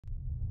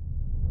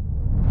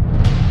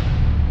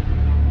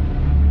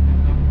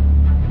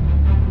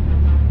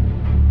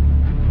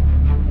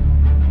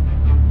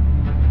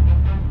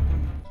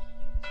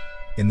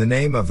In the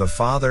name of the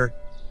Father,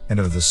 and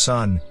of the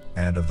Son,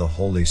 and of the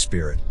Holy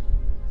Spirit.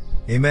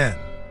 Amen.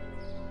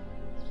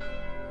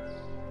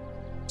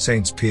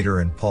 Saints Peter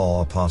and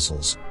Paul,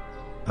 Apostles.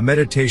 A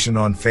meditation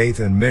on faith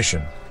and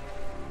mission.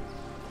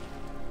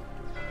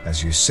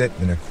 As you sit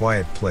in a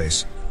quiet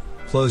place,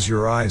 close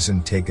your eyes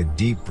and take a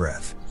deep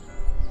breath.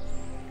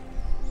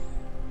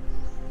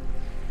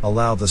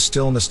 Allow the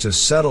stillness to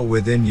settle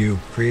within you,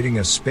 creating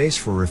a space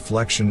for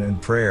reflection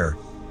and prayer.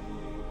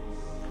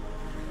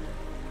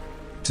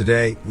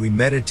 Today, we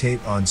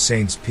meditate on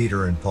Saints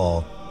Peter and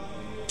Paul,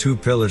 two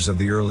pillars of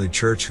the early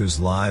church whose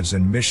lives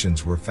and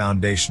missions were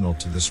foundational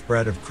to the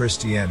spread of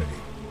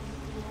Christianity.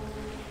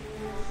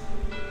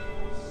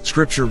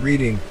 Scripture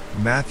reading,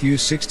 Matthew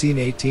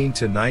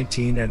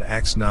 16:18-19 and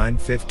Acts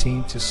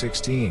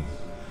 9:15-16.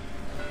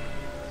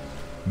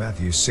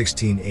 Matthew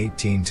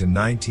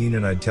 16:18-19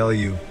 And I tell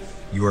you,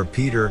 you are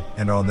Peter,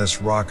 and on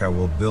this rock I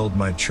will build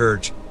my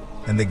church,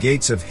 and the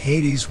gates of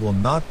Hades will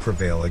not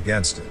prevail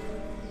against it.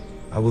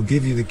 I will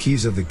give you the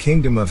keys of the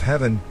kingdom of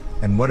heaven,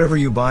 and whatever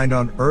you bind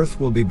on earth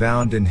will be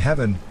bound in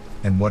heaven,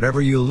 and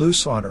whatever you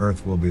loose on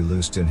earth will be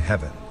loosed in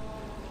heaven.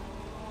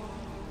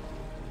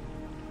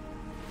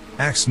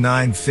 Acts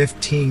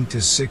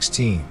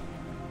 9:15-16.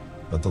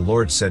 But the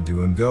Lord said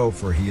to him, Go,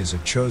 for he is a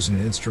chosen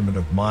instrument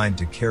of mine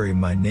to carry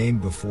my name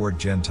before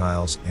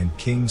Gentiles and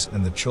kings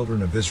and the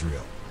children of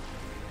Israel.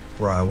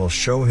 For I will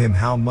show him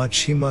how much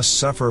he must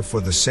suffer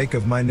for the sake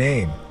of my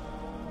name.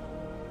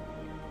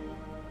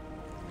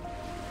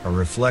 A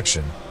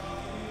reflection.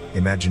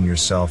 Imagine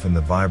yourself in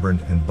the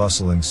vibrant and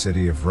bustling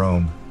city of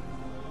Rome,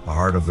 the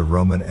heart of the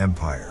Roman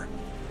Empire.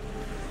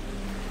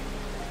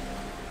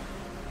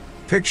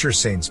 Picture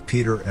Saints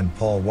Peter and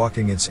Paul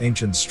walking its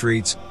ancient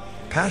streets,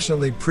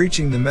 passionately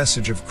preaching the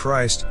message of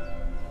Christ.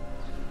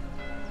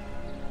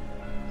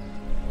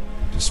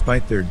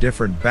 Despite their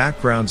different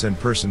backgrounds and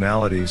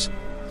personalities,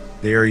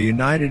 they are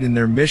united in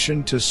their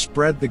mission to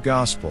spread the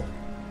gospel.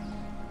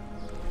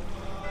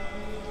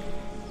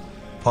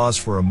 Pause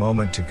for a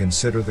moment to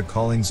consider the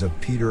callings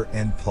of Peter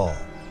and Paul.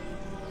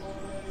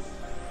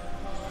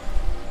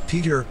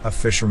 Peter, a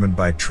fisherman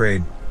by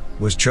trade,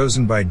 was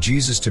chosen by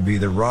Jesus to be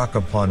the rock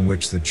upon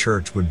which the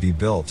church would be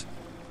built.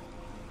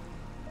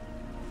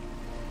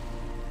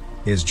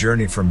 His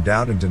journey from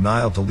doubt and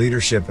denial to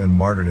leadership and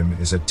martyrdom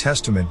is a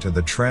testament to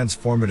the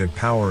transformative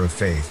power of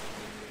faith.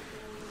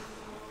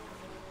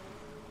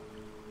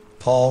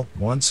 Paul,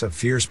 once a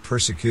fierce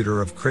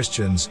persecutor of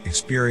Christians,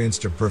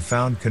 experienced a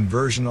profound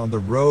conversion on the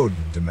road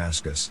to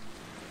Damascus.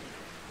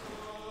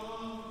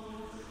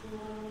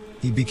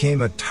 He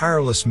became a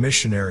tireless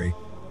missionary,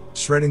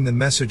 spreading the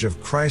message of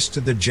Christ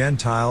to the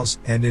Gentiles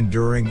and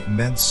enduring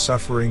immense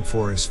suffering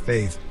for his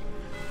faith.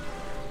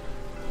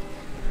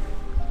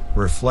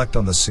 Reflect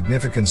on the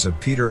significance of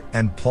Peter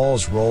and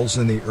Paul's roles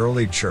in the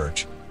early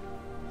church.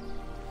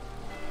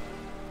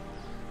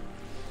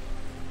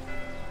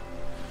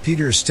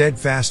 Peter's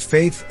steadfast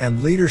faith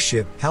and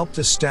leadership helped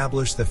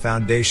establish the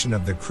foundation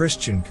of the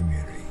Christian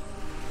community.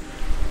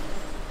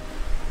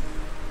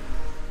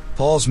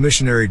 Paul's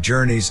missionary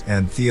journeys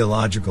and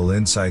theological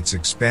insights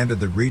expanded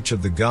the reach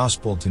of the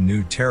gospel to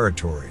new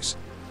territories.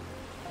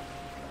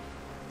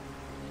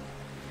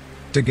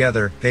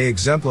 Together, they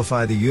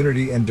exemplify the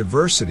unity and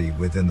diversity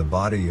within the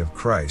body of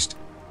Christ.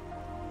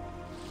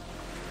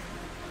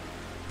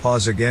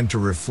 Pause again to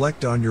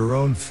reflect on your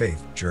own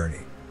faith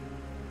journey.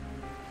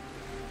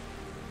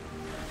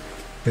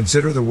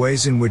 Consider the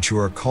ways in which you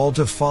are called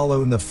to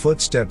follow in the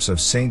footsteps of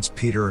Saints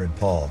Peter and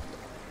Paul.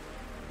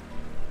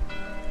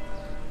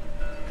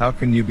 How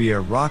can you be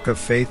a rock of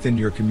faith in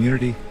your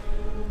community?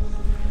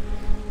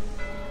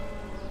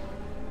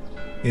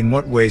 In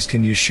what ways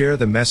can you share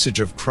the message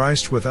of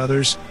Christ with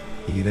others,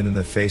 even in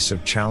the face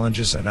of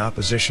challenges and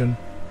opposition?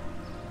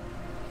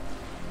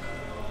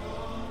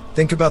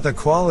 Think about the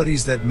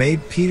qualities that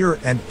made Peter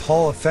and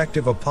Paul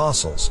effective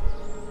apostles.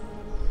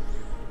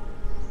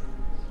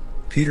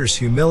 Peter's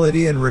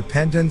humility and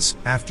repentance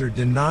after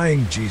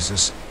denying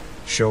Jesus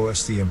show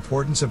us the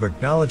importance of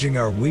acknowledging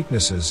our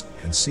weaknesses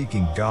and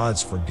seeking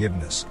God's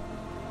forgiveness.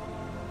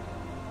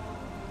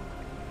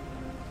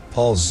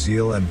 Paul's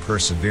zeal and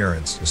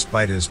perseverance,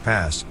 despite his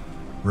past,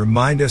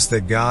 remind us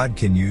that God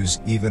can use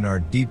even our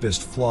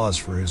deepest flaws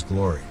for his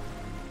glory.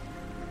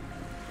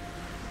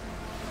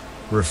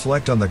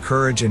 Reflect on the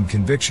courage and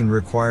conviction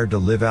required to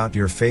live out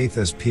your faith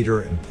as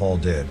Peter and Paul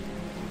did.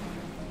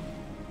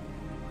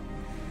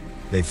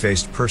 They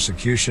faced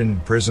persecution,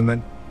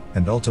 imprisonment,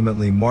 and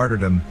ultimately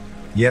martyrdom,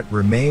 yet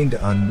remained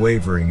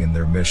unwavering in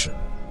their mission.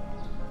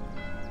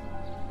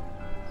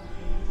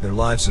 Their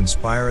lives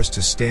inspire us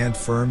to stand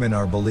firm in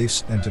our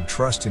beliefs and to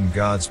trust in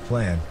God's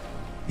plan,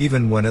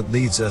 even when it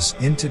leads us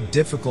into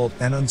difficult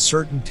and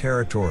uncertain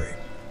territory.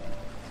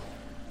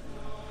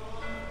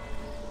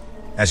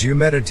 As you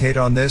meditate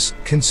on this,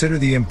 consider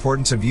the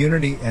importance of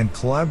unity and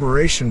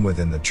collaboration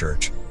within the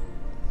church.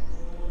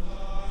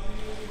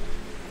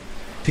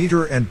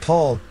 Peter and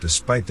Paul,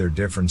 despite their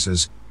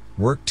differences,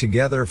 worked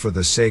together for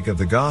the sake of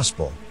the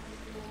gospel.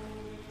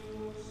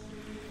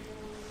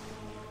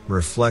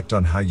 reflect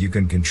on how you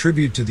can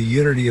contribute to the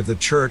unity of the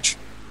church,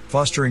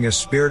 fostering a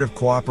spirit of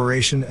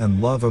cooperation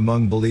and love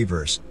among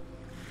believers.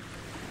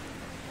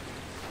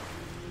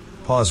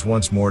 Pause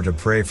once more to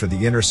pray for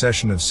the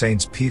intercession of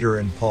Saints Peter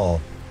and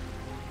Paul.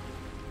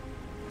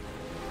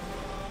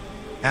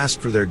 Ask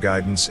for their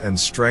guidance and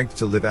strength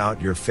to live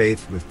out your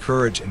faith with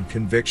courage and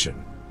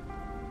conviction.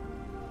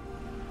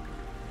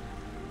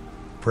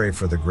 Pray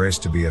for the grace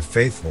to be a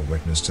faithful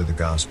witness to the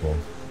gospel,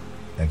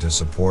 and to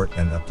support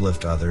and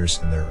uplift others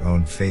in their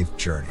own faith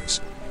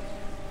journeys.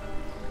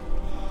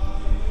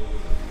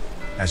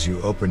 As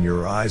you open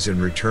your eyes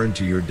and return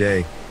to your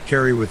day,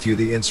 carry with you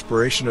the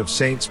inspiration of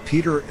Saints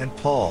Peter and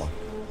Paul.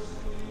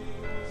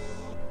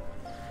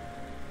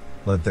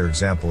 Let their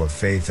example of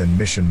faith and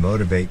mission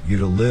motivate you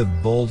to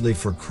live boldly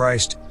for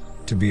Christ,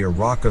 to be a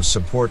rock of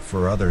support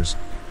for others,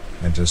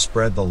 and to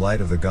spread the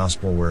light of the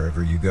gospel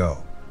wherever you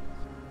go.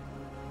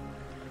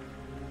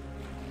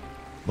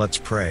 Let's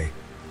pray.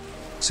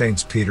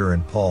 Saints Peter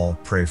and Paul,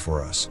 pray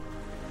for us.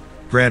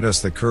 Grant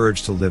us the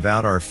courage to live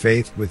out our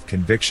faith with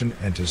conviction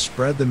and to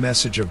spread the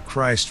message of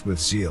Christ with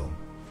zeal.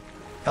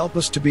 Help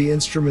us to be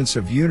instruments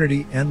of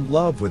unity and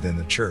love within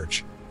the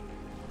church.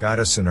 Guide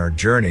us in our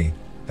journey,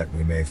 that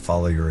we may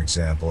follow your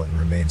example and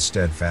remain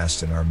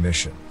steadfast in our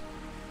mission.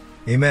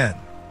 Amen.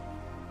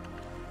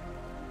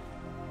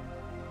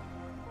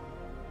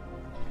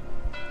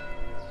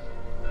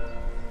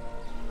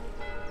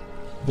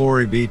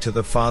 Glory be to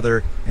the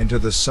Father, and to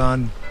the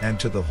Son, and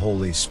to the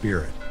Holy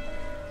Spirit,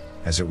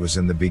 as it was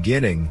in the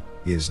beginning,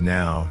 is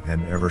now,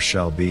 and ever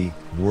shall be,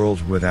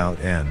 world without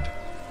end.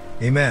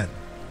 Amen.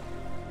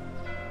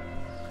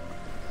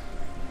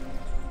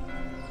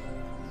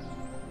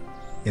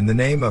 In the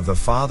name of the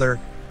Father,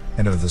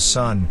 and of the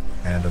Son,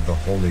 and of the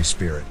Holy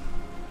Spirit.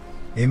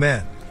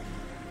 Amen.